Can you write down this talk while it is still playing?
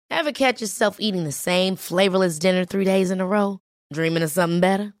Ever catch yourself eating the same flavorless dinner 3 days in a row? Dreaming of something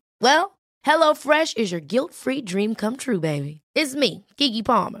better? Well, HelloFresh is your guilt-free dream come true, baby. It's me, Keke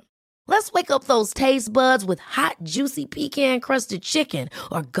Palmer. Let's wake up those taste buds with hot, juicy pecan-crusted chicken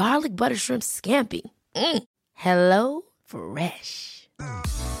or garlic butter shrimp scampi. Hello Fresh.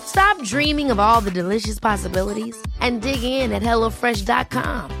 Stop dreaming of all the delicious possibilities and dig in at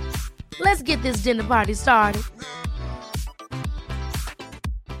HelloFresh.com. Let's get this dinner party started.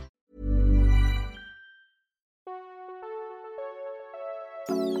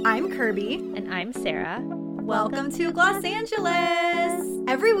 I'm Kirby. And I'm Sarah. Welcome to Los Angeles!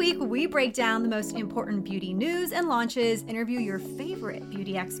 Every week, we break down the most important beauty news and launches, interview your favorite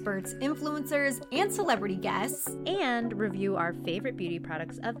beauty experts, influencers, and celebrity guests, and review our favorite beauty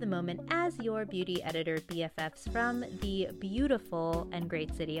products of the moment as your beauty editor BFFs from the beautiful and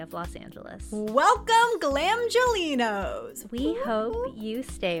great city of Los Angeles. Welcome, Glamgelinos! We hope you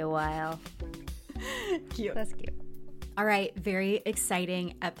stay a while. Cute. That's cute. All right, very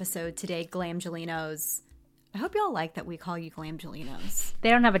exciting episode today, Glamgelinos. I hope y'all like that we call you Glamgelinos. They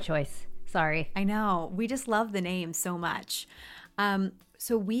don't have a choice. Sorry. I know. We just love the name so much.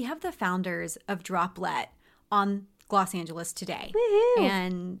 So we have the founders of Droplet on Los Angeles today. Woo-hoo.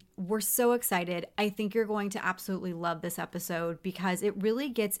 And we're so excited. I think you're going to absolutely love this episode because it really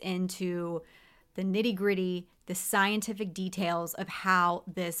gets into the nitty-gritty, the scientific details of how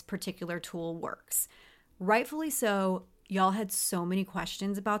this particular tool works. Rightfully so, y'all had so many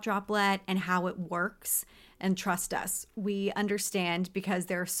questions about Droplet and how it works. And trust us, we understand because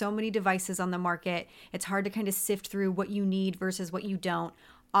there are so many devices on the market. It's hard to kind of sift through what you need versus what you don't.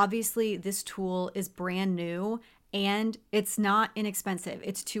 Obviously, this tool is brand new and it's not inexpensive.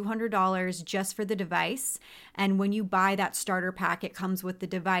 It's $200 just for the device. And when you buy that starter pack, it comes with the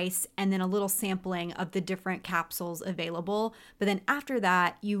device and then a little sampling of the different capsules available. But then after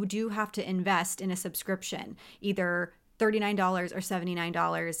that, you do have to invest in a subscription, either $39 or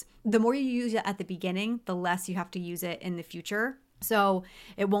 $79. The more you use it at the beginning, the less you have to use it in the future. So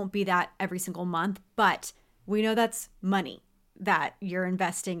it won't be that every single month, but we know that's money that you're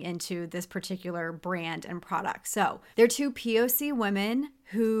investing into this particular brand and product. So they're two POC women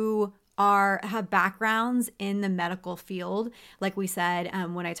who have backgrounds in the medical field, like we said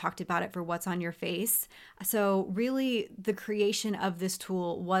when I talked about it for What's on Your Face. So really the creation of this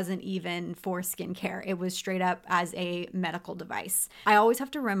tool wasn't even for skincare. It was straight up as a medical device. I always have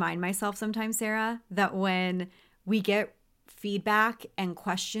to remind myself sometimes, Sarah, that when we get feedback and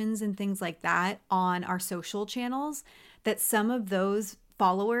questions and things like that on our social channels, that some of those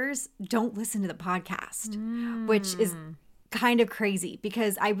followers don't listen to the podcast, which is kind of crazy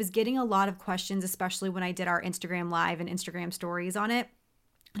because I was getting a lot of questions, especially when I did our Instagram live and Instagram stories on it.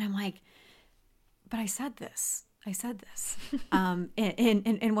 And I'm like, but I said this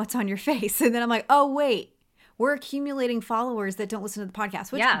in What's on Your Face. And then I'm like, oh, wait, we're accumulating followers that don't listen to the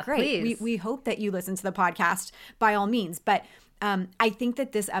podcast, which is great. We hope that you listen to the podcast by all means. But I think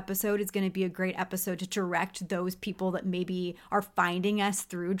that this episode is going to be a great episode to direct those people that maybe are finding us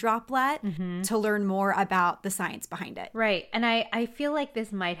through Droplet to learn more about the science behind it. Right. And I feel like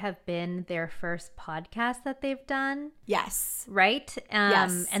this might have been their first podcast that they've done. Yes. Right?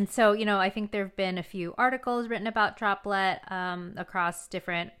 Yes. And so, I think there have been a few articles written about Droplet across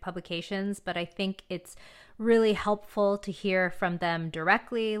different publications, but I think it's really helpful to hear from them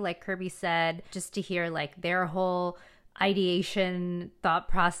directly, like Kirby said, just to hear like their whole ideation thought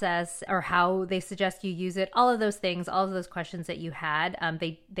process or how they suggest you use it, all of those things, all of those questions that you had,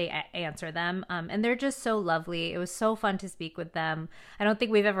 they answer them, and they're just so lovely. It was so fun to speak with them. I don't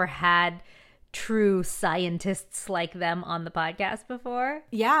think we've ever had true scientists like them on the podcast before.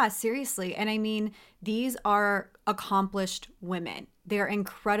 Yeah, seriously. And I mean, these are accomplished women. They're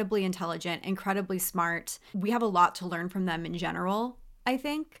incredibly intelligent, incredibly smart. We have a lot to learn from them in general, I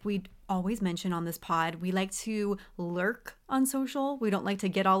think. We always mention on this pod, we like to lurk on social. We don't like to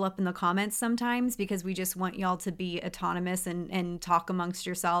get all up in the comments sometimes because we just want y'all to be autonomous and talk amongst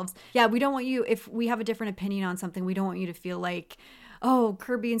yourselves. Yeah, we don't want you, if we have a different opinion on something, we don't want you to feel like, oh,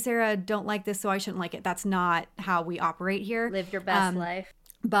 Kirby and Sarah don't like this, so I shouldn't like it. That's not how we operate here. Live your best life.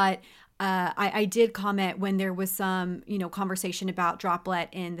 But I did comment when there was some, conversation about Droplet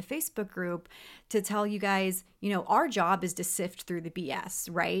in the Facebook group to tell you guys, our job is to sift through the BS,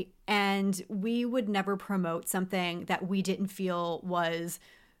 right? And we would never promote something that we didn't feel was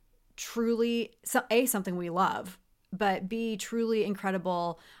truly, something we love, but B, truly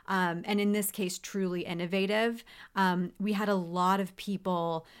incredible, and in this case, truly innovative. We had a lot of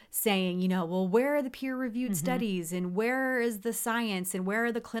people saying, well, where are the peer-reviewed studies and where is the science and where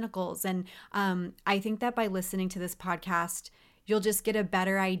are the clinicals? And I think that by listening to this podcast, you'll just get a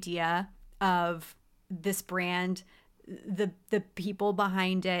better idea of this brand, the people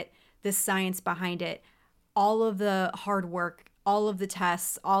behind it, the science behind it, all of the hard work, all of the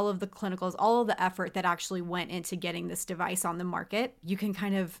tests, all of the clinicals, all of the effort that actually went into getting this device on the market. You can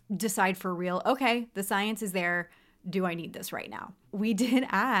kind of decide for real, okay, the science is there. Do I need this right now? We did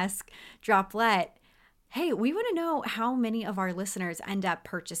ask Droplet, hey, we want to know how many of our listeners end up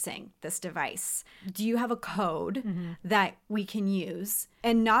purchasing this device. Do you have a code that we can use?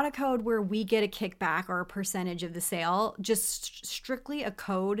 And not a code where we get a kickback or a percentage of the sale, just strictly a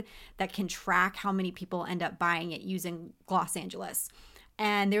code that can track how many people end up buying it using Gloss Angeles.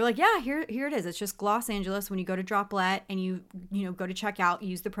 And they were like, yeah, here it is. It's just Gloss Angeles. When you go to Droplet and you go to checkout,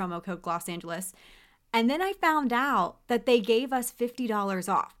 use the promo code Gloss Angeles. And then I found out that they gave us $50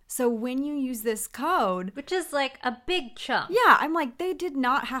 off. So when you use this code, which is like a big chunk. Yeah, I'm like, they did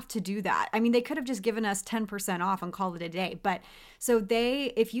not have to do that. I mean, they could have just given us 10% off and called it a day. But so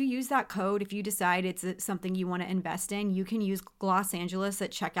if you use that code, if you decide it's something you want to invest in, you can use Gloss Angeles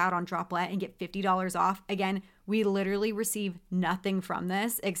at checkout on Droplet and get $50 off. Again, we literally receive nothing from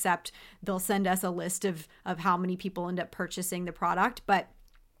this except they'll send us a list of how many people end up purchasing the product. But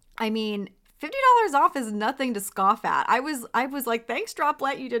I mean, $50 off is nothing to scoff at. I was like, thanks,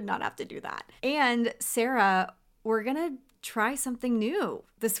 Droplet. You did not have to do that. And Sarah, we're going to try something new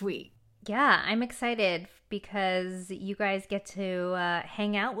this week. Yeah, I'm excited because you guys get to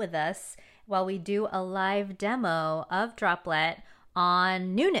hang out with us while we do a live demo of Droplet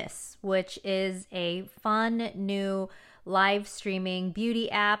on Newness, which is a fun new live streaming beauty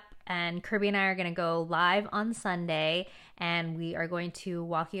app. And Kirby and I are going to go live on Sunday, and we are going to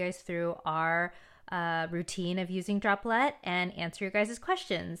walk you guys through our routine of using Droplet and answer your guys'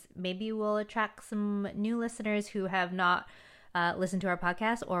 questions. Maybe we'll attract some new listeners who have not listened to our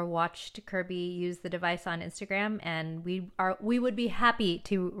podcast or watched Kirby use the device on Instagram, and we would be happy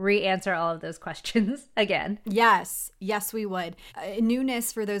to re-answer all of those questions again. Yes, we would.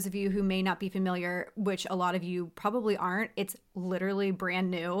 Newness, for those of you who may not be familiar, which a lot of you probably aren't, it's literally brand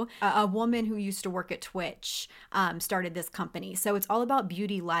new. A woman who used to work at Twitch started this company. So it's all about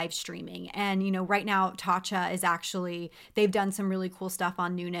beauty live streaming. And, right now Tatcha is they've done some really cool stuff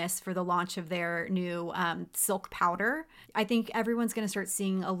on Newness for the launch of their new silk powder. I think everyone's going to start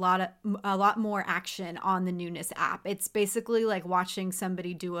seeing a lot more action on the Newness app. It's basically like watching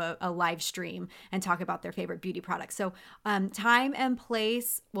somebody do a live stream and talk about their favorite beauty products. So time and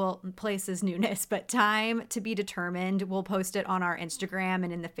place, well, place is Newness, but time to be determined. We'll post it on our Instagram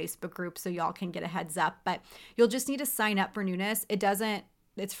and in the Facebook group so y'all can get a heads up. But you'll just need to sign up for Newness.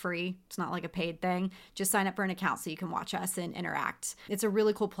 It's free. It's not like a paid thing. Just sign up for an account so you can watch us and interact. It's a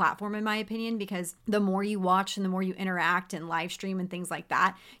really cool platform, in my opinion, because the more you watch and the more you interact and live stream and things like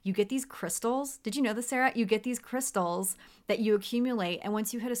that, you get these crystals. Did you know this, Sarah? You get these crystals that you accumulate. And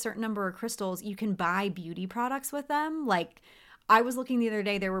once you hit a certain number of crystals, you can buy beauty products with them. Like, I was looking the other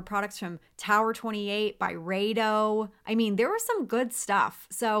day, there were products from Tower 28 by Rado. I mean, there was some good stuff.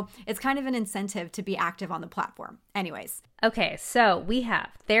 So it's kind of an incentive to be active on the platform. Anyways. Okay, so we have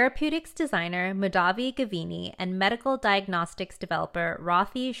therapeutics designer Madhavi Gavini and medical diagnostics developer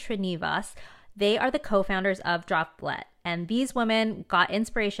Rathi Srinivas. They are the co-founders of Droplet. And these women got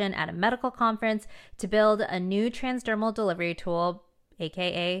inspiration at a medical conference to build a new transdermal delivery tool,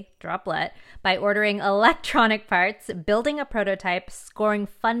 aka Droplet, by ordering electronic parts, building a prototype, scoring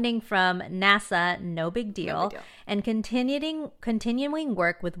funding from NASA, no big deal, and continuing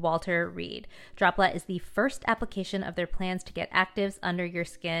work with Walter Reed. Droplet is the first application of their plans to get actives under your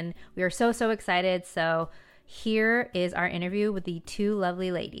skin. We are so excited. So here is our interview with the two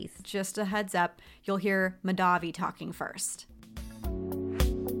lovely ladies. Just a heads up, you'll hear Madhavi talking first.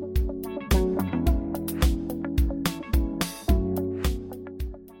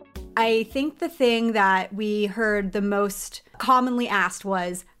 I think the thing that we heard the most commonly asked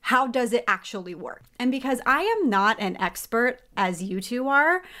was, how does it actually work? And because I am not an expert, as you two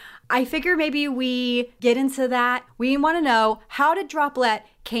are, I figure maybe we get into that. We want to know, how did Droplet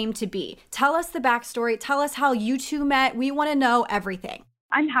came to be? Tell us the backstory. Tell us how you two met. We want to know everything.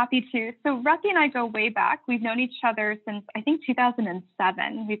 I'm happy to. So Rathi and I go way back. We've known each other since, I think,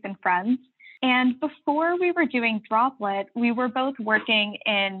 2007. We've been friends. And before we were doing Droplet, we were both working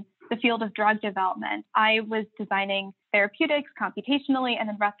in the field of drug development. I was designing therapeutics computationally, and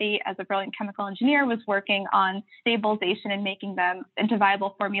then Ruthie, as a brilliant chemical engineer, was working on stabilization and making them into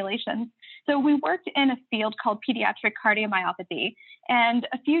viable formulations. So we worked in a field called pediatric cardiomyopathy. And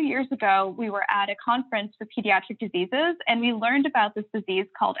a few years ago, we were at a conference for pediatric diseases, and we learned about this disease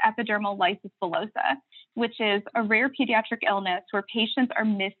called epidermal lysis bullosa, which is a rare pediatric illness where patients are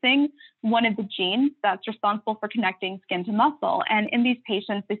missing one of the genes that's responsible for connecting skin to muscle. And in these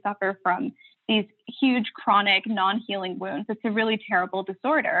patients, they suffer from these huge chronic non-healing wounds. It's a really terrible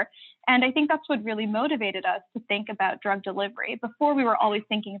disorder. And I think that's what really motivated us to think about drug delivery. Before, we were always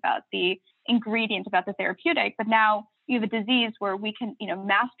thinking about the ingredient, about the therapeutic, but now you have a disease where we can,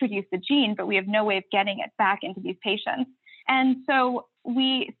 mass produce the gene, but we have no way of getting it back into these patients. And so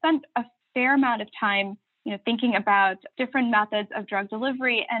we spent a fair amount of time, thinking about different methods of drug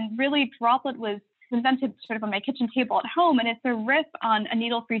delivery, and really Droplet was invented sort of on my kitchen table at home. And it's a riff on a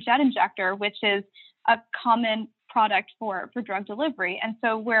needle-free jet injector, which is a common product for drug delivery. And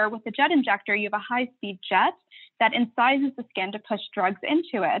so where with the jet injector, you have a high-speed jet that incises the skin to push drugs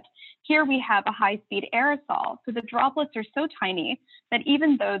into it. Here we have a high-speed aerosol. So the droplets are so tiny that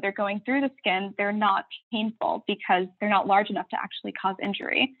even though they're going through the skin, they're not painful because they're not large enough to actually cause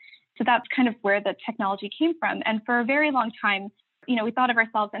injury. So that's kind of where the technology came from. And for a very long time, we thought of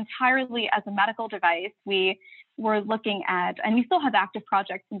ourselves entirely as a medical device. We were looking at, and we still have active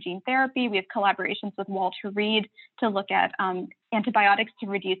projects in gene therapy. We have collaborations with Walter Reed to look at antibiotics to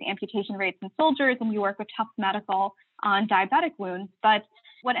reduce amputation rates in soldiers, and we work with Tufts Medical on diabetic wounds. But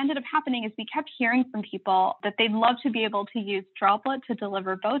what ended up happening is we kept hearing from people that they'd love to be able to use Droplet to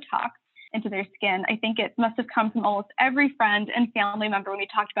deliver Botox into their skin. I think it must have come from almost every friend and family member when we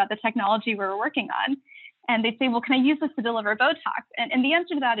talked about the technology we were working on. And they say, well, can I use this to deliver Botox? And the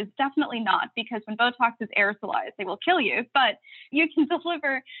answer to that is definitely not, because when Botox is aerosolized, they will kill you. But you can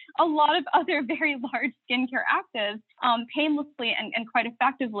deliver a lot of other very large skincare actives painlessly and quite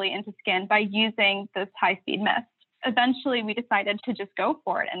effectively into skin by using this high-speed mist. Eventually, we decided to just go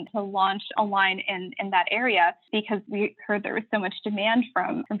for it and to launch a line in that area because we heard there was so much demand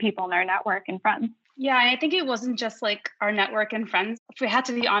from people in our network and friends. Yeah, and I think it wasn't just like our network and friends. If we had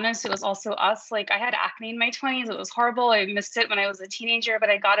to be honest, it was also us. Like I had acne in my 20s. It was horrible. I missed it when I was a teenager, but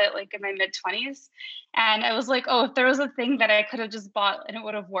I got it like in my mid 20s. And I was like, oh, if there was a thing that I could have just bought and it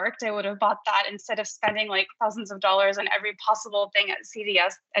would have worked, I would have bought that instead of spending like thousands of dollars on every possible thing at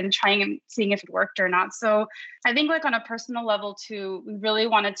CVS and trying and seeing if it worked or not. So I think like on a personal level too, we really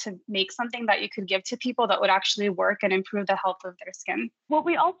wanted to make something that you could give to people that would actually work and improve the health of their skin. What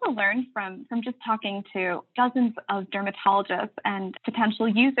we also learned from just talking to dozens of dermatologists and potential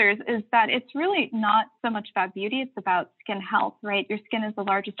users is that it's really not so much about beauty, it's about skin health, right? Your skin is the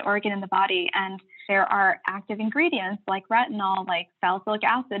largest organ in the body, and there are active ingredients like retinol, like salicylic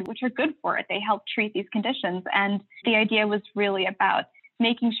acid, which are good for it. They help treat these conditions. And the idea was really about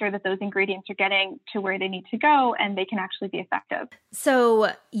making sure that those ingredients are getting to where they need to go and they can actually be effective.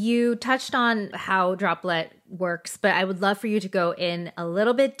 So you touched on how Droplet works, but I would love for you to go in a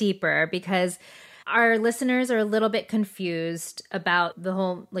little bit deeper because our listeners are a little bit confused about the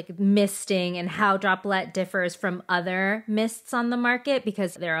whole like misting and how Droplet differs from other mists on the market,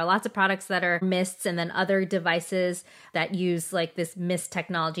 because there are lots of products that are mists and then other devices that use like this mist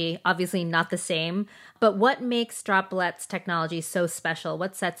technology, obviously not the same. But what makes Droplet's technology so special?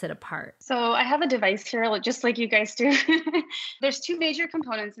 What sets it apart? So I have a device here, just like you guys do. There's two major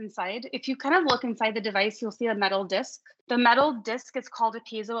components inside. If you kind of look inside the device, you'll see a metal disc. The metal disc is called a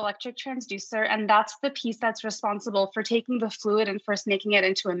piezoelectric transducer, and that's the piece that's responsible for taking the fluid and first making it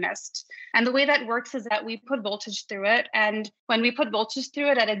into a mist. And the way that works is that we put voltage through it, and when we put voltage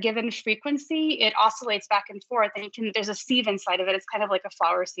through it at a given frequency, it oscillates back and forth, and there's a sieve inside of it. It's kind of like a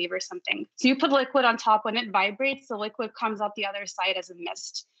flower sieve or something. So you put liquid on top. When it vibrates, the liquid comes out the other side as a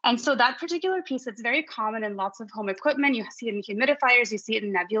mist. And so that particular piece, it's very common in lots of home equipment. You see it in humidifiers, you see it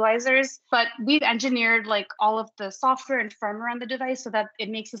in nebulizers, but we've engineered like all of the software and firmware on the device so that it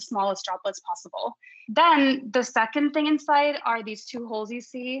makes the smallest droplets possible. Then the second thing inside are these two holes you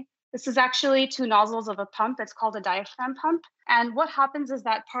see. This is actually two nozzles of a pump. It's called a diaphragm pump. And what happens is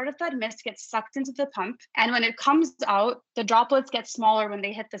that part of that mist gets sucked into the pump. And when it comes out, the droplets get smaller when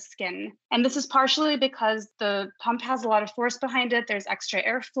they hit the skin. And this is partially because the pump has a lot of force behind it. There's extra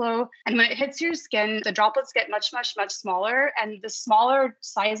airflow. And when it hits your skin, the droplets get much, much, much smaller. And the smaller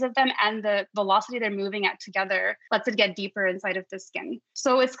size of them and the velocity they're moving at together lets it get deeper inside of the skin.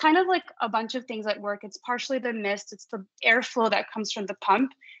 So it's kind of like a bunch of things at work. It's partially the mist. It's the airflow that comes from the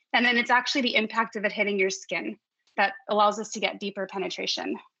pump. And then it's actually the impact of it hitting your skin that allows us to get deeper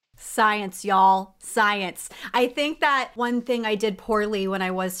penetration. Science, y'all. Science. I think that one thing I did poorly when I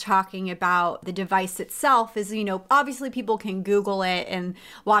was talking about the device itself is, obviously people can Google it and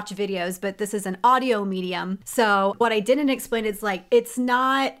watch videos, but this is an audio medium. So what I didn't explain is it's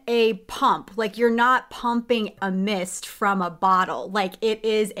not a pump. You're not pumping a mist from a bottle. It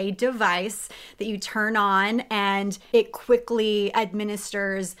is a device that you turn on and it quickly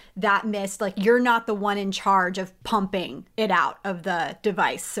administers that mist. You're not the one in charge of pumping it out of the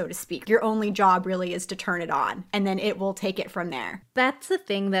device, so to speak. Your only job really is to turn it on, and then it will take it from there. That's the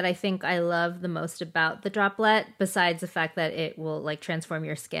thing that I think I love the most about the droplet, besides the fact that it will transform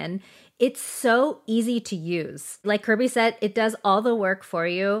your skin. It's so easy to use. Like Kirby said, it does all the work for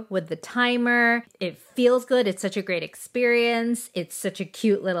you with the timer. It feels good. It's such a great experience. It's such a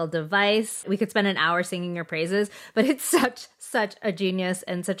cute little device. We could spend an hour singing your praises, but it's such a genius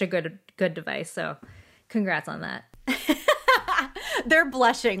and such a good device. So congrats on that. They're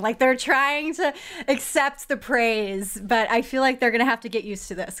blushing, they're trying to accept the praise, but I feel like they're going to have to get used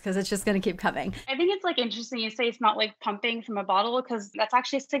to this because it's just going to keep coming. I think it's interesting you say it's not like pumping from a bottle, because that's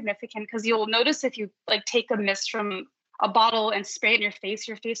actually significant, because you'll notice if you take a mist from a bottle and spray it in your face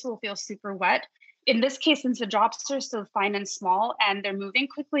will feel super wet. In this case, since the drops are so fine and small and they're moving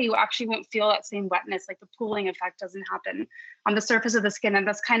quickly, you actually won't feel that same wetness. The pooling effect doesn't happen on the surface of the skin. And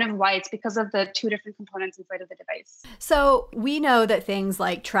that's kind of why it's because of the two different components inside of the device. So we know that things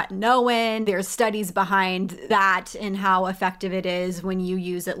like tretinoin, there's studies behind that and how effective it is when you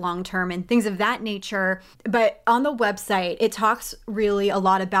use it long term and things of that nature. But on the website, it talks really a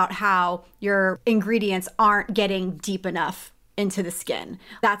lot about how your ingredients aren't getting deep enough into the skin.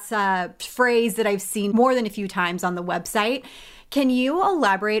 That's a phrase that I've seen more than a few times on the website. Can you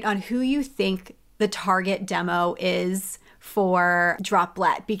elaborate on who you think the target demo is for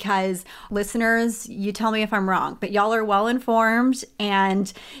Droplet? Because listeners, you tell me if I'm wrong, but y'all are well informed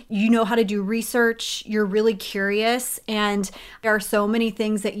and you know how to do research. You're really curious, and there are so many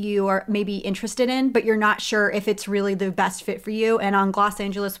things that you are maybe interested in, but you're not sure if it's really the best fit for you. And on Gloss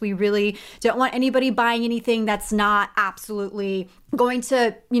Angeles, we really don't want anybody buying anything that's not absolutely going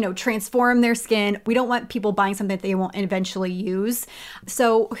to, transform their skin. We don't want people buying something that they won't eventually use.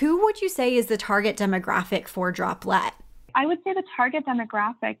 So who would you say is the target demographic for Droplet? I would say the target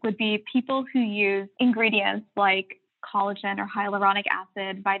demographic would be people who use ingredients like collagen or hyaluronic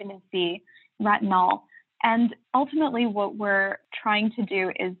acid, vitamin C, retinol. And ultimately, what we're trying to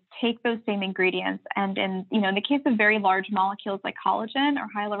do is take those same ingredients and in the case of very large molecules like collagen or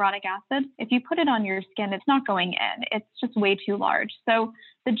hyaluronic acid, if you put it on your skin, it's not going in. It's just way too large. So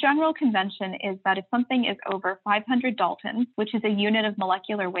the general convention is that if something is over 500 Daltons, which is a unit of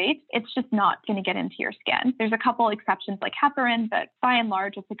molecular weight, it's just not going to get into your skin. There's a couple exceptions like heparin, but by and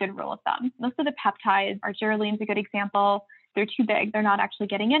large, it's a good rule of thumb. Most of the peptides, argireline's a good example. They're too big. They're not actually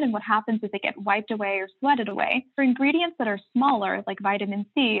getting in. And what happens is they get wiped away or sweated away. For ingredients that are smaller, like vitamin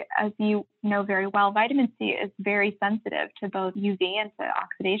C, as you know very well, vitamin C is very sensitive to both UV and to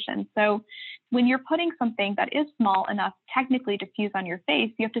oxidation. So when you're putting something that is small enough technically to fuse on your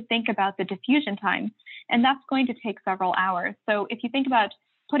face, you have to think about the diffusion time. And that's going to take several hours. So if you think about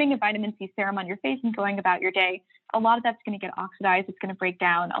putting a vitamin C serum on your face and going about your day, a lot of that's going to get oxidized. It's going to break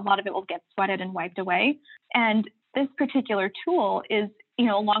down. A lot of it will get sweated and wiped away. And this particular tool is,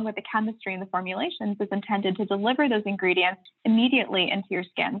 along with the chemistry and the formulations, is intended to deliver those ingredients immediately into your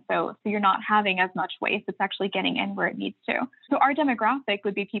skin. So you're not having as much waste. It's actually getting in where it needs to. So our demographic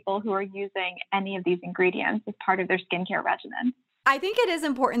would be people who are using any of these ingredients as part of their skincare regimen. I think it is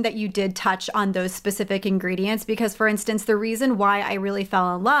important that you did touch on those specific ingredients because, for instance, the reason why I really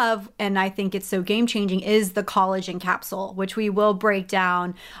fell in love and I think it's so game-changing is the collagen capsule, which we will break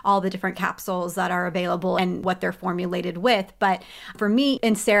down all the different capsules that are available and what they're formulated with. But for me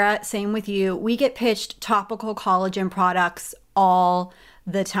and Sarah, same with you, we get pitched topical collagen products all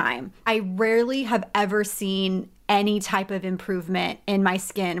the time. I rarely have ever seen any type of improvement in my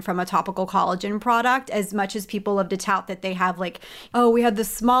skin from a topical collagen product, as much as people love to tout that they have we have the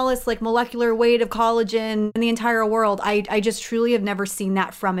smallest molecular weight of collagen in the entire world. I just truly have never seen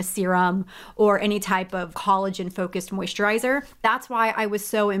that from a serum or any type of collagen focused moisturizer. That's why I was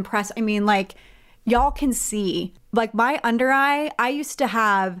so impressed. I mean, y'all can see my under eye, I used to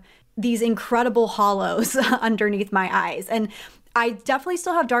have these incredible hollows underneath my eyes. And I definitely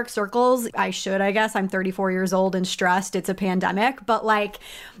still have dark circles. I guess. I'm 34 years old and stressed. It's a pandemic. But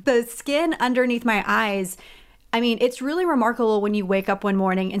the skin underneath my eyes, I mean, it's really remarkable when you wake up one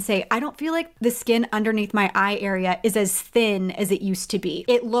morning and say, I don't feel like the skin underneath my eye area is as thin as it used to be.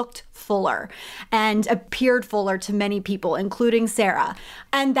 It looked fuller and appeared fuller to many people, including Sarah.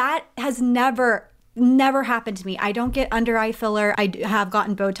 And that has never Never happened to me. I don't get under eye filler. Have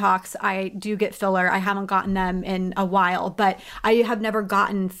gotten Botox. I do get filler. I haven't gotten them in a while, but I have never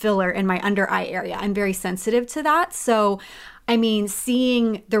gotten filler in my under eye area. I'm very sensitive to that. So, I mean,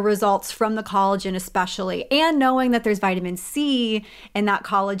 seeing the results from the collagen especially, and knowing that there's vitamin C in that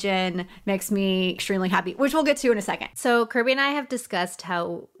collagen makes me extremely happy, which we'll get to in a second. So Kirby and I have discussed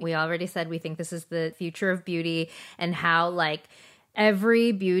how we already said we think this is the future of beauty, and how like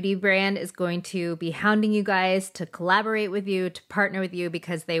every beauty brand is going to be hounding you guys to collaborate with you, to partner with you,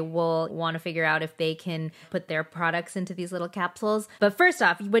 because they will want to figure out if they can put their products into these little capsules. But first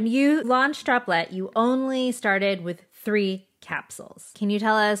off, when you launched Droplette, you only started with 3 capsules. Can you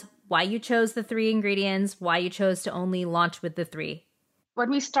tell us why you chose the 3 ingredients, why you chose to only launch with the 3? When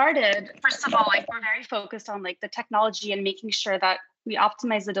we started, first of all, like we're very focused on like the technology and making sure that we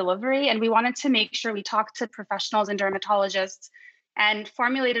optimize the delivery. And we wanted to make sure we talked to professionals and dermatologists and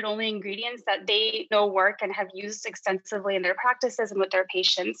formulated only ingredients that they know work and have used extensively in their practices and with their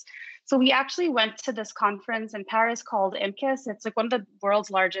patients. So we actually went to this conference in Paris called IMCIS. It's like one of the world's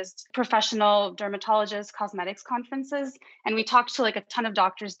largest professional dermatologist cosmetics conferences. And we talked to like a ton of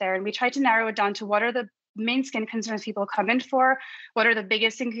doctors there, and we tried to narrow it down to what are the main skin concerns people come in for, what are the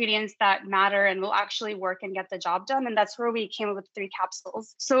biggest ingredients that matter and will actually work and get the job done. And that's where we came up with 3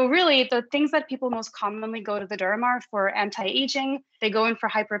 capsules. So really the things that people most commonly go to the derm are for anti-aging, they go in for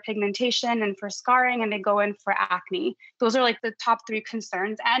hyperpigmentation and for scarring, and they go in for acne. Those are like the top 3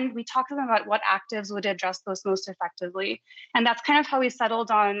 concerns. And we talked to them about what actives would address those most effectively. And that's kind of how we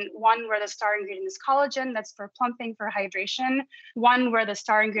settled on one where the star ingredient is collagen, that's for plumping, for hydration. One where the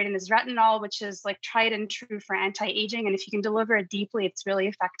star ingredient is retinol, which is like tried and true for anti-aging. And if you can deliver it deeply, it's really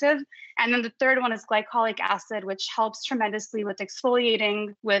effective. And then the third one is glycolic acid, which helps tremendously with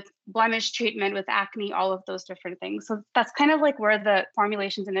exfoliating, with blemish treatment, with acne, all of those different things. So that's kind of like where the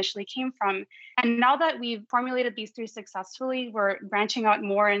formulations initially came from. And now that we've formulated these 3 successfully, we're branching out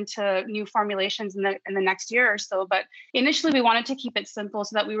more into new formulations in the next year or so. But initially we wanted to keep it simple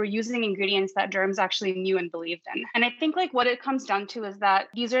so that we were using ingredients that derms actually knew and believed in. And I think like what it comes down to is that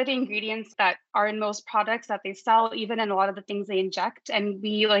these are the ingredients that are in most products that they sell, even in a lot of the things they inject. And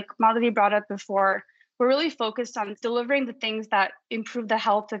we, like Madhavi brought up before, we're really focused on delivering the things that improve the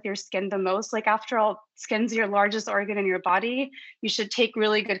health of your skin the most. Like after all, skin's your largest organ in your body. You should take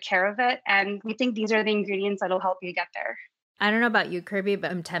really good care of it. And we think these are the ingredients that'll help you get there. I don't know about you, Kirby,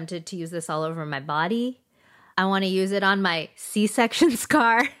 but I'm tempted to use this all over my body. I want to use it on my C-section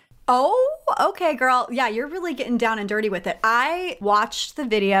scar. Oh, okay, girl. Yeah, you're really getting down and dirty with it. I watched the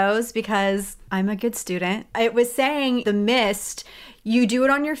videos because I'm a good student. It was saying the mist, you do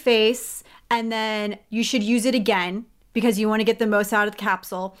it on your face and then you should use it again because you want to get the most out of the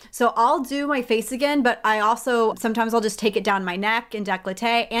capsule. So I'll do my face again, but I also, sometimes I'll just take it down my neck and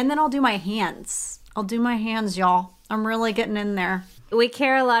décolleté, and then I'll do my hands. I'll do my hands, y'all. I'm really getting in there. We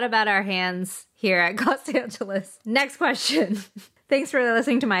care a lot about our hands here at Los Angeles. Next question. Thanks for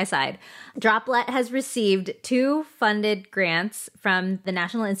listening to my side. Droplette has received 2 funded grants from the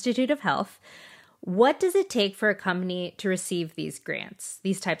National Institute of Health. What does it take for a company to receive these grants,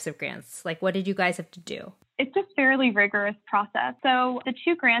 these types of grants? Like, what did you guys have to do? It's a fairly rigorous process. So the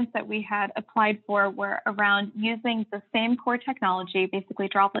 2 grants that we had applied for were around using the same core technology, basically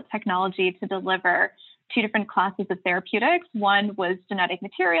droplet technology, to deliver 2 different classes of therapeutics. One was genetic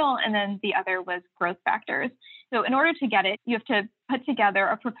material, and then the other was growth factors. So in order to get it, you have to put together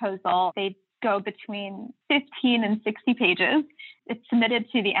a proposal. They go between 15 and 60 pages. It's submitted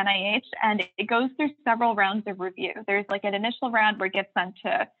to the NIH, and it goes through several rounds of review. There's like an initial round where it gets sent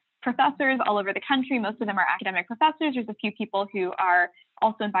to professors all over the country. Most of them are academic professors. There's a few people who are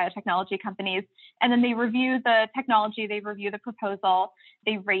also in biotechnology companies. And then they review the technology, they review the proposal,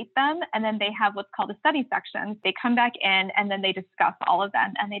 they rate them, and then they have what's called a study section. They come back in and then they discuss all of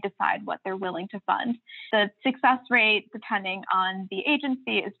them and they decide what they're willing to fund. The success rate, depending on the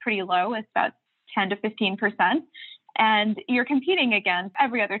agency, is pretty low. It's about 10 to 15%. And you're competing against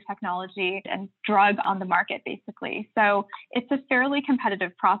every other technology and drug on the market, basically. So it's a fairly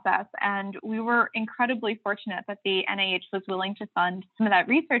competitive process. And we were incredibly fortunate that the NIH was willing to fund some of that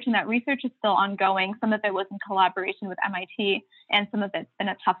research. And that research is still ongoing. Some of it was in collaboration with MIT, and some of it's been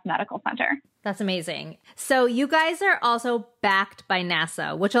at Tufts Medical Center. That's amazing. So you guys are also backed by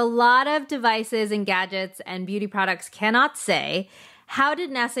NASA, which a lot of devices and gadgets and beauty products cannot say. How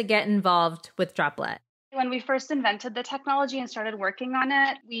did NASA get involved with Droplette? When we first invented the technology and started working on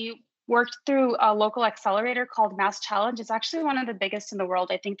it, we worked through a local accelerator called Mass Challenge. It's actually one of the biggest in the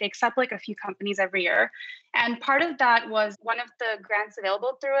world. I think they accept like a few companies every year. And part of that was one of the grants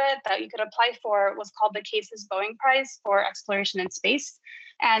available through it that you could apply for was called the Cases Boeing Prize for Exploration in Space.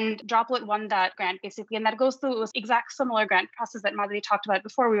 And Droplet won that grant basically. And that goes through the exact similar grant process that Madhuri talked about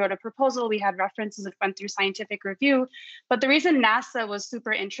before. We wrote a proposal, we had references, it went through scientific review. But the reason NASA was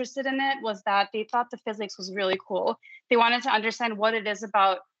super interested in it was that they thought the physics was really cool. They wanted to understand what it is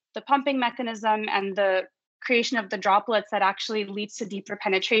about the pumping mechanism and the creation of the droplets that actually leads to deeper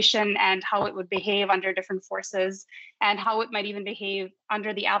penetration, and how it would behave under different forces, and how it might even behave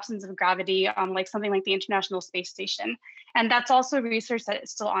under the absence of gravity on like something like the International Space Station. And that's also research that is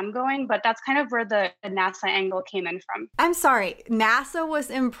still ongoing, but that's kind of where the NASA angle came in from. I'm sorry, NASA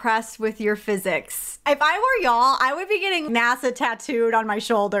was impressed with your physics. If I were y'all, I would be getting NASA tattooed on my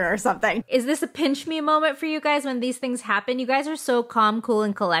shoulder or something. Is this a pinch me moment for you guys when these things happen? You guys are so calm, cool,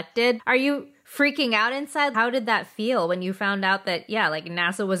 and collected. Are you freaking out inside? How did that feel when you found out that, yeah, like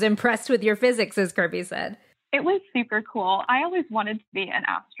NASA was impressed with your physics, as Kirby said? It was super cool. I always wanted to be an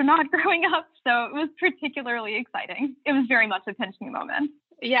astronaut growing up, so it was particularly exciting. It was very much a pinch me moment.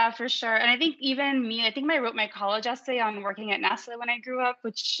 Yeah, for sure. And I think even me, I think I wrote my college essay on working at NASA when I grew up,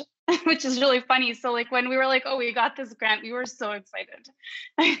 which is really funny. So like when we were like, oh, we got this grant, we were so excited.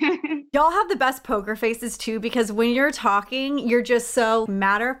 Y'all have the best poker faces too, because when you're talking, you're just so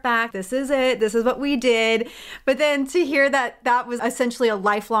matter of fact, this is it, this is what we did. But then to hear that that was essentially a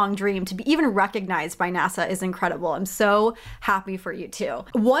lifelong dream to be even recognized by NASA is incredible. I'm so happy for you too.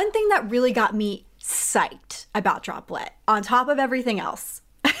 One thing that really got me psyched about Droplet, on top of everything else,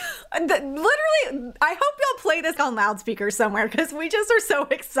 literally, I hope y'all play this on loudspeaker somewhere because we just are so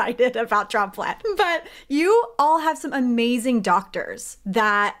excited about Droplet. But you all have some amazing doctors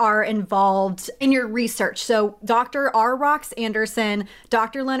that are involved in your research. So Dr. R. Rox Anderson,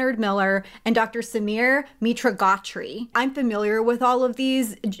 Dr. Leonard Miller, and Dr. Samir Mitra-Gotri. I'm familiar with all of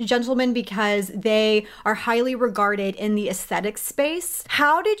these gentlemen because they are highly regarded in the aesthetics space.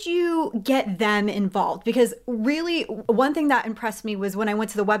 How did you get them involved? Because really, one thing that impressed me was when I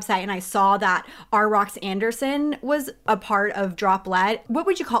went to the website and I saw that R. Rox Anderson was a part of Droplet. What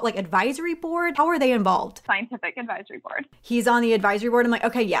would you call it, like advisory board? How are they involved? Scientific advisory board. He's on the advisory board. I'm like,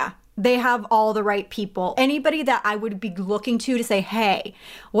 okay, yeah, they have all the right people. Anybody that I would be looking to say, hey,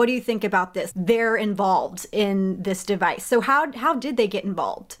 what do you think about this? They're involved in this device. So how did they get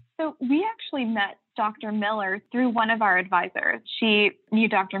involved? So we actually met Dr. Miller through one of our advisors. She knew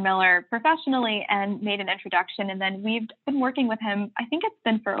Dr. Miller professionally and made an introduction. And then we've been working with him, I think it's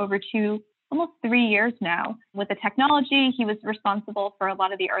been for over almost 3 years now with the technology. He was responsible for a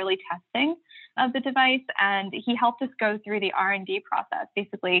lot of the early testing of the device, and he helped us go through the R&D process.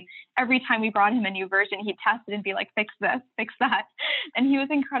 Basically, every time we brought him a new version, he'd test it and be like, fix this, fix that. And he was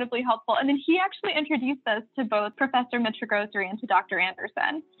incredibly helpful. And then he actually introduced us to both Professor Mitra-Gotri and to Dr.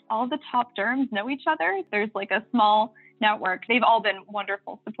 Anderson. All of the top derms know each other. There's like a small network. They've all been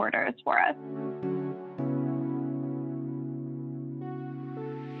wonderful supporters for us.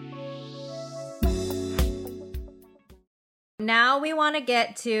 Now we want to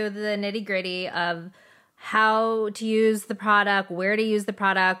get to the nitty gritty of how to use the product, where to use the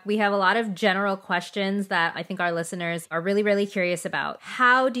product. We have a lot of general questions that I think our listeners are really, really curious about.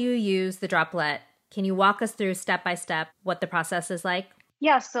 How do you use the Droplet? Can you walk us through step by step what the process is like?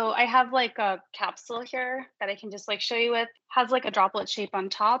 Yeah, so I have like a capsule here that I can just like show you with. Has like a droplet shape on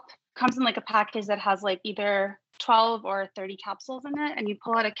top. Comes in like a package that has like either 12 or 30 capsules in it. And you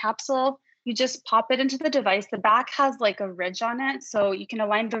pull out a capsule, you just pop it into the device. The back has like a ridge on it. So you can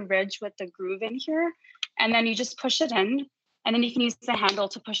align the ridge with the groove in here. And then you just push it in. And then you can use the handle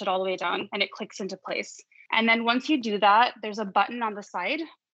to push it all the way down and it clicks into place. And then once you do that, there's a button on the side.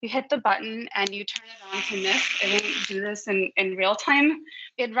 You hit the button and you turn it on to mist. I didn't do this in real time.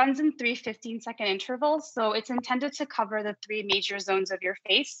 It runs in 3 15-second intervals. So it's intended to cover the 3 major zones of your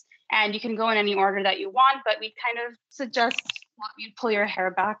face. And you can go in any order that you want, but we kind of suggest you pull your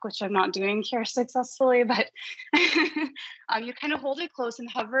hair back, which I'm not doing here successfully, but you kind of hold it close and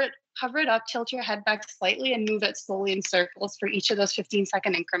hover it up, tilt your head back slightly and move it slowly in circles for each of those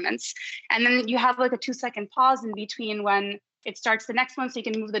 15-second increments. And then you have like a 2-second pause in between when it starts the next one, so you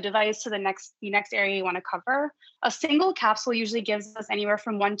can move the device to the next area you want to cover. A single capsule usually gives us anywhere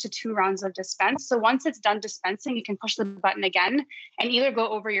from 1 to 2 rounds of dispense. So once it's done dispensing, you can push the button again and either go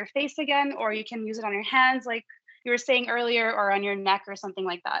over your face again, or you can use it on your hands like you were saying earlier, or on your neck or something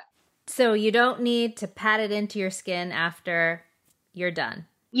like that. So you don't need to pat it into your skin after you're done.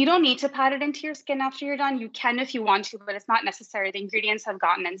 You don't need to pat it into your skin after you're done. You can if you want to, but it's not necessary. The ingredients have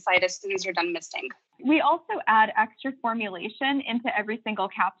gotten inside as soon as you're done misting. We also add extra formulation into every single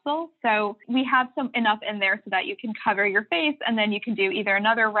capsule. So we have enough in there so that you can cover your face, and then you can do either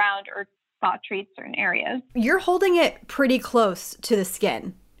another round or spot treat certain areas. You're holding it pretty close to the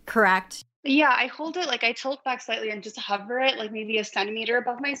skin, correct? Yeah, I hold it like I tilt back slightly and just hover it like maybe a centimeter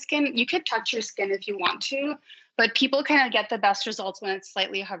above my skin. You could touch your skin if you want to, but people kind of get the best results when it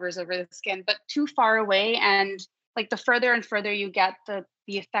slightly hovers over the skin, but too far away and like the further and further you get, the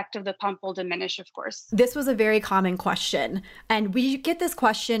effect of the pump will diminish, of course. This was a very common question, and we get this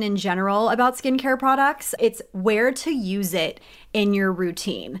question in general about skincare products. It's where to use it in your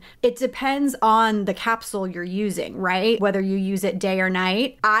routine. It depends on the capsule you're using, right? Whether you use it day or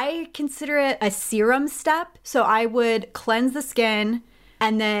night. I consider it a serum step. So I would cleanse the skin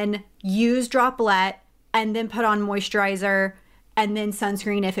and then use droplet and then put on moisturizer and then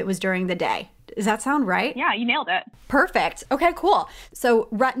sunscreen if it was during the day. Does that sound right? Yeah, you nailed it. Perfect. Okay, cool. So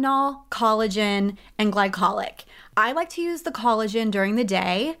retinol, collagen, and glycolic. I like to use the collagen during the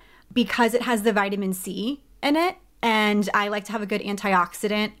day because it has the vitamin C in it. And I like to have a good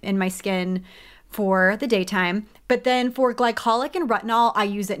antioxidant in my skin for the daytime. But then for glycolic and retinol, I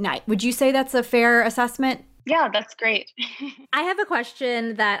use at night. Would you say that's a fair assessment? Yeah, that's great. I have a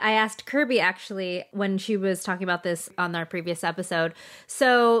question that I asked Kirby actually when she was talking about this on our previous episode.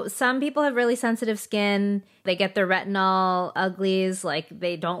 So some people have really sensitive skin. They get their retinol uglies, like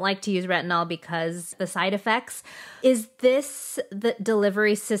they don't like to use retinol because the side effects. Is this the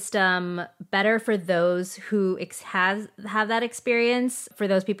delivery system better for those who have that experience, for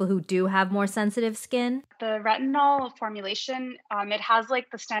those people who do have more sensitive skin? The retinol formulation, it has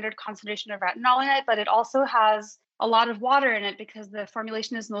like the standard concentration of retinol in it, but it also has a lot of water in it because the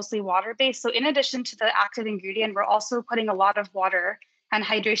formulation is mostly water-based. So in addition to the active ingredient, we're also putting a lot of water and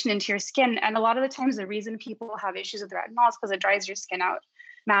hydration into your skin. And a lot of the times the reason people have issues with retinol is because it dries your skin out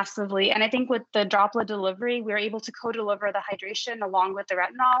massively. And I think with the droplet delivery, we're able to co-deliver the hydration along with the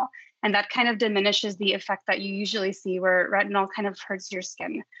retinol. And that kind of diminishes the effect that you usually see where retinol kind of hurts your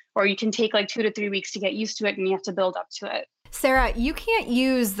skin, or you can take like 2 to 3 weeks to get used to it and you have to build up to it. Sarah, you can't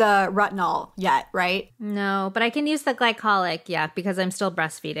use the retinol yet, right? No, but I can use the glycolic, yeah, because I'm still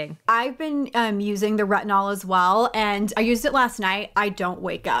breastfeeding. I've been using the retinol as well, and I used it last night. I don't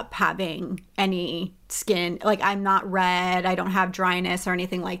wake up having any skin, like I'm not red, I don't have dryness or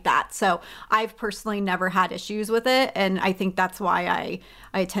anything like that. So I've personally never had issues with it, and I think that's why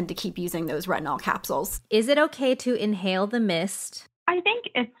I tend to keep using those retinol capsules. Is it okay to inhale the mist? I think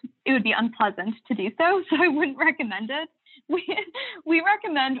it would be unpleasant to do so I wouldn't recommend it. We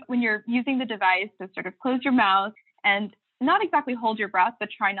recommend when you're using the device to sort of close your mouth and not exactly hold your breath, but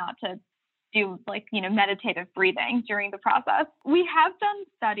try not to do meditative breathing during the process. We have done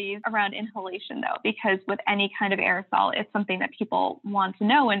studies around inhalation though, because with any kind of aerosol, it's something that people want to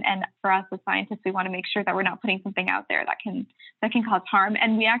know. And for us as scientists, we want to make sure that we're not putting something out there that can cause harm.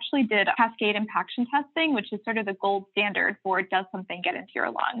 And we actually did cascade impaction testing, which is sort of the gold standard for does something get into your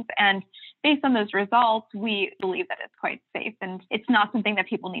lungs. And based on those results, we believe that it's quite safe and it's not something that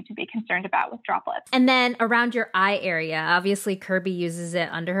people need to be concerned about with droplets. And then around your eye area, obviously Kirby uses it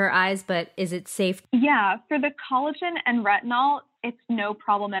under her eyes, but is it safe? Yeah, for the collagen and retinol, it's no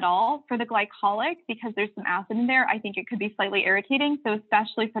problem at all. For the glycolic, because there's some acid in there, I think it could be slightly irritating. So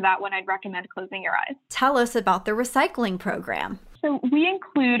especially for that one, I'd recommend closing your eyes. Tell us about the recycling program. So we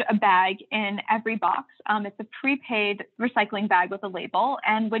include a bag in every box. It's a prepaid recycling bag with a label.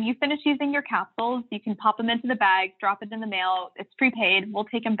 And when you finish using your capsules, you can pop them into the bag, drop it in the mail. It's prepaid. We'll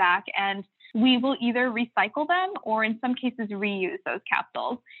take them back and we will either recycle them or in some cases reuse those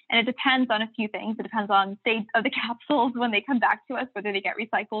capsules. And it depends on a few things. It depends on the state of the capsules when they come back to us, whether they get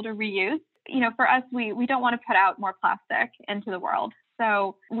recycled or reused. For us, we don't want to put out more plastic into the world.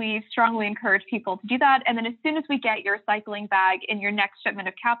 So we strongly encourage people to do that. And then as soon as we get your recycling bag in your next shipment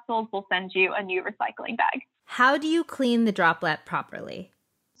of capsules, we'll send you a new recycling bag. How do you clean the droplet properly?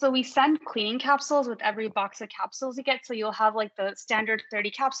 So we send cleaning capsules with every box of capsules you get. So you'll have like the standard 30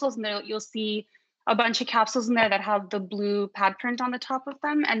 capsules and there you'll see a bunch of capsules in there that have the blue pad print on the top of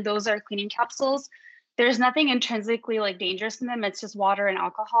them. And those are cleaning capsules. There's nothing intrinsically like dangerous in them. It's just water and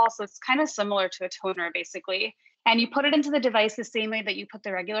alcohol. So it's kind of similar to a toner basically. And you put it into the device the same way that you put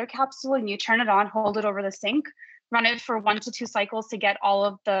the regular capsule and you turn it on, hold it over the sink, run it for 1 to 2 cycles to get all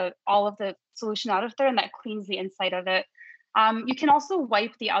of the solution out of there. And that cleans the inside of it. You can also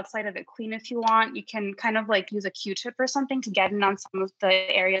wipe the outside of it clean if you want. You can kind of like use a Q-tip or something to get in on some of the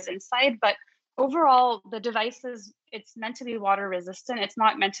areas inside. But overall, the device it's meant to be water resistant. It's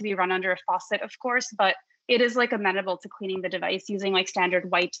not meant to be run under a faucet, of course, but it is like amenable to cleaning the device using like standard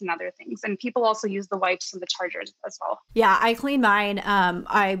wipes and other things. And people also use the wipes in the chargers as well. Yeah, I clean mine.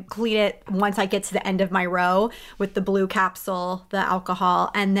 I clean it once I get to the end of my row with the blue capsule, the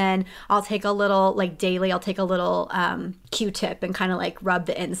alcohol, and then I'll take a little, like daily, I'll take a little Q-tip and kind of like rub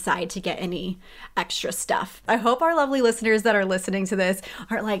the inside to get any extra stuff. I hope our lovely listeners that are listening to this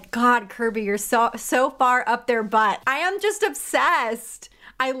are like, God, Kirby, you're so far up their butt. I am just obsessed.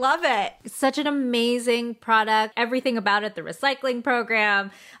 I love it. Such an amazing product. Everything about it, the recycling program,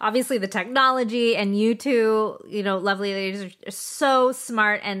 obviously the technology, and you two, lovely ladies are so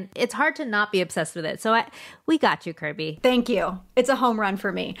smart, and it's hard to not be obsessed with it. So we got you, Kirby. Thank you. It's a home run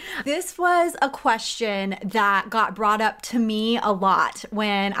for me. This was a question that got brought up to me a lot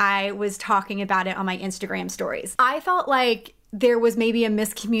when I was talking about it on my Instagram stories. I felt like there was maybe a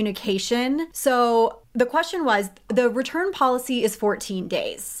miscommunication. So the question was, the return policy is 14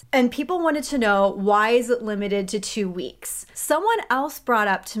 days. And people wanted to know, why is it limited to 2 weeks? Someone else brought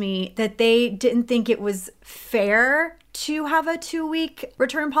up to me that they didn't think it was fair to have a 2-week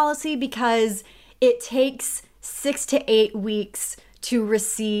return policy because it takes 6 to 8 weeks to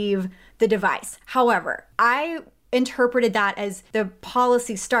receive the device. However, I interpreted that as the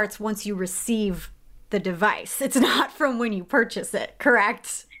policy starts once you receive the device. It's not from when you purchase it,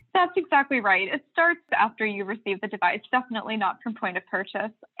 correct? That's exactly right. It starts after you receive the device, definitely not from point of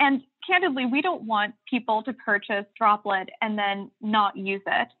purchase. And candidly, we don't want people to purchase Droplet and then not use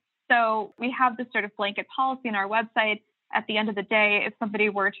it. So we have this sort of blanket policy on our website. At the end of the day, if somebody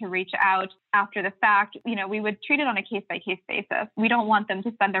were to reach out after the fact, we would treat it on a case-by-case basis. We don't want them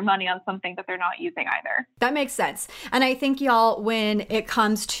to spend their money on something that they're not using either. That makes sense. And I think, y'all, when it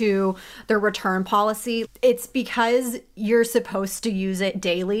comes to the return policy, it's because you're supposed to use it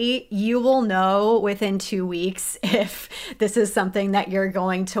daily. You will know within 2 weeks if this is something that you're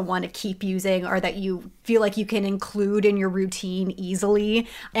going to want to keep using or that you feel like you can include in your routine easily.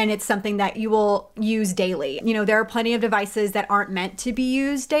 And it's something that you will use daily. There are plenty of devices that aren't meant to be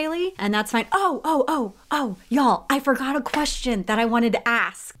used daily, and that's fine. Oh, y'all, I forgot a question that I wanted to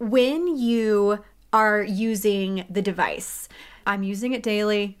ask. When you are using the device, I'm using it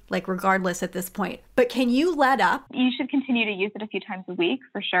daily, like regardless at this point, but can you let up? You should continue to use it a few times a week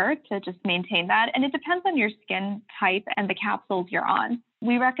for sure to just maintain that. And it depends on your skin type and the capsules you're on.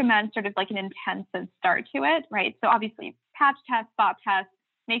 We recommend sort of like an intensive start to it, right? So obviously patch test, spot test,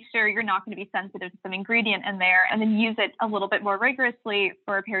 make sure you're not going to be sensitive to some ingredient in there, and then use it a little bit more rigorously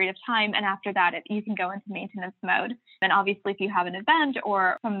for a period of time. And after that, you can go into maintenance mode. Then obviously, if you have an event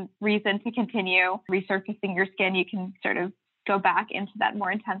or some reason to continue resurfacing your skin, you can sort of go back into that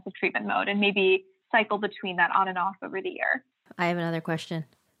more intensive treatment mode and maybe cycle between that on and off over the year. I have another question.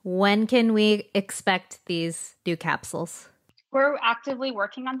 When can we expect these new capsules? We're actively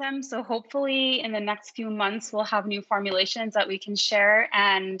working on them. So hopefully in the next few months, we'll have new formulations that we can share.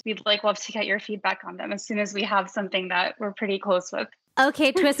 And we'd love to get your feedback on them as soon as we have something that we're pretty close with.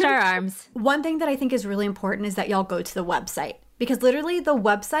 Okay, twist our arms. One thing that I think is really important is that y'all go to the website, because literally the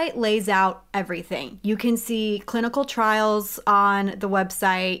website lays out everything. You can see clinical trials on the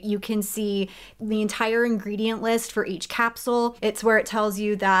website. You can see the entire ingredient list for each capsule. It's where it tells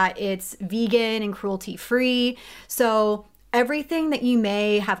you that it's vegan and cruelty-free. So everything that you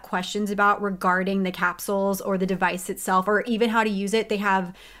may have questions about regarding the capsules or the device itself, or even how to use it, they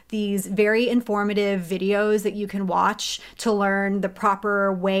have these very informative videos that you can watch to learn the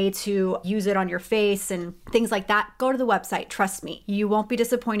proper way to use it on your face and things like that. Go to the website. Trust me, you won't be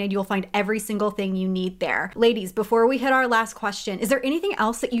disappointed. You'll find every single thing you need there. Ladies, before we hit our last question, is there anything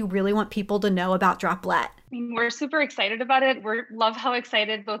else that you really want people to know about Droplet? We're super excited about it. We love how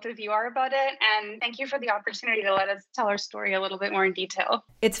excited both of you are about it. And thank you for the opportunity to let us tell our story a little bit more in detail.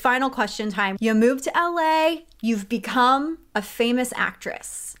 It's final question time. You moved to LA. You've become a famous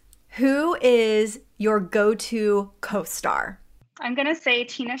actress. Who is your go-to co-star? I'm going to say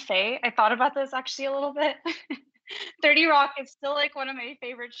Tina Fey. I thought about this actually a little bit. 30 Rock is still one of my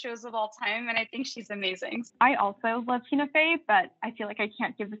favorite shows of all time, and I think she's amazing. I also love Tina Fey, but I feel like I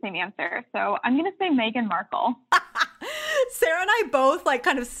can't give the same answer. So I'm going to say Meghan Markle. Sarah and I both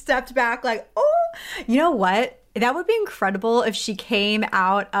kind of stepped back oh, you know what? That would be incredible if she came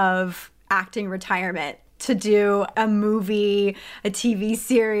out of acting retirement to do a movie, a TV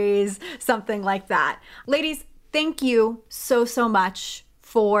series, something like that. Ladies, thank you so much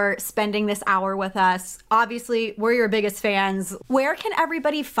for spending this hour with us. Obviously, we're your biggest fans. Where can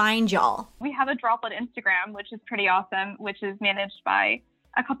everybody find y'all? We have a Droplet Instagram, which is pretty awesome, which is managed by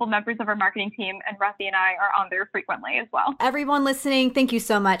a couple members of our marketing team, and Ruthie and I are on there frequently as well. Everyone listening, thank you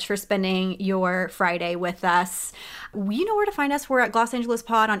so much for spending your Friday with us. You know where to find us. We're at Gloss Angeles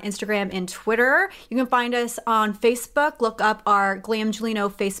Pod on Instagram and Twitter. You can find us on Facebook. Look up our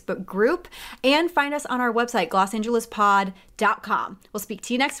Glamgelino Facebook group and find us on our website, glossangelespod.com. We'll speak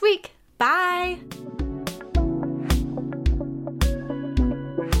to you next week. Bye.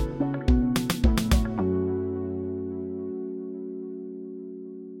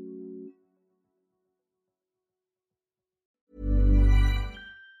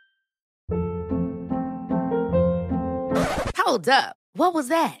 Hold up. What was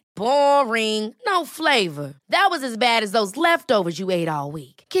that? Boring. No flavor. That was as bad as those leftovers you ate all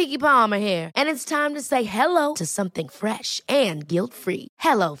week. Keke Palmer here. And it's time to say hello to something fresh and guilt-free.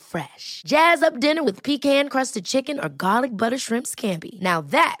 Hello Fresh. Jazz up dinner with pecan-crusted chicken or garlic butter shrimp scampi. Now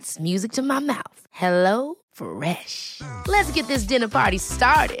that's music to my mouth. Hello Fresh. Let's get this dinner party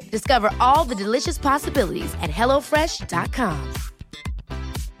started. Discover all the delicious possibilities at HelloFresh.com.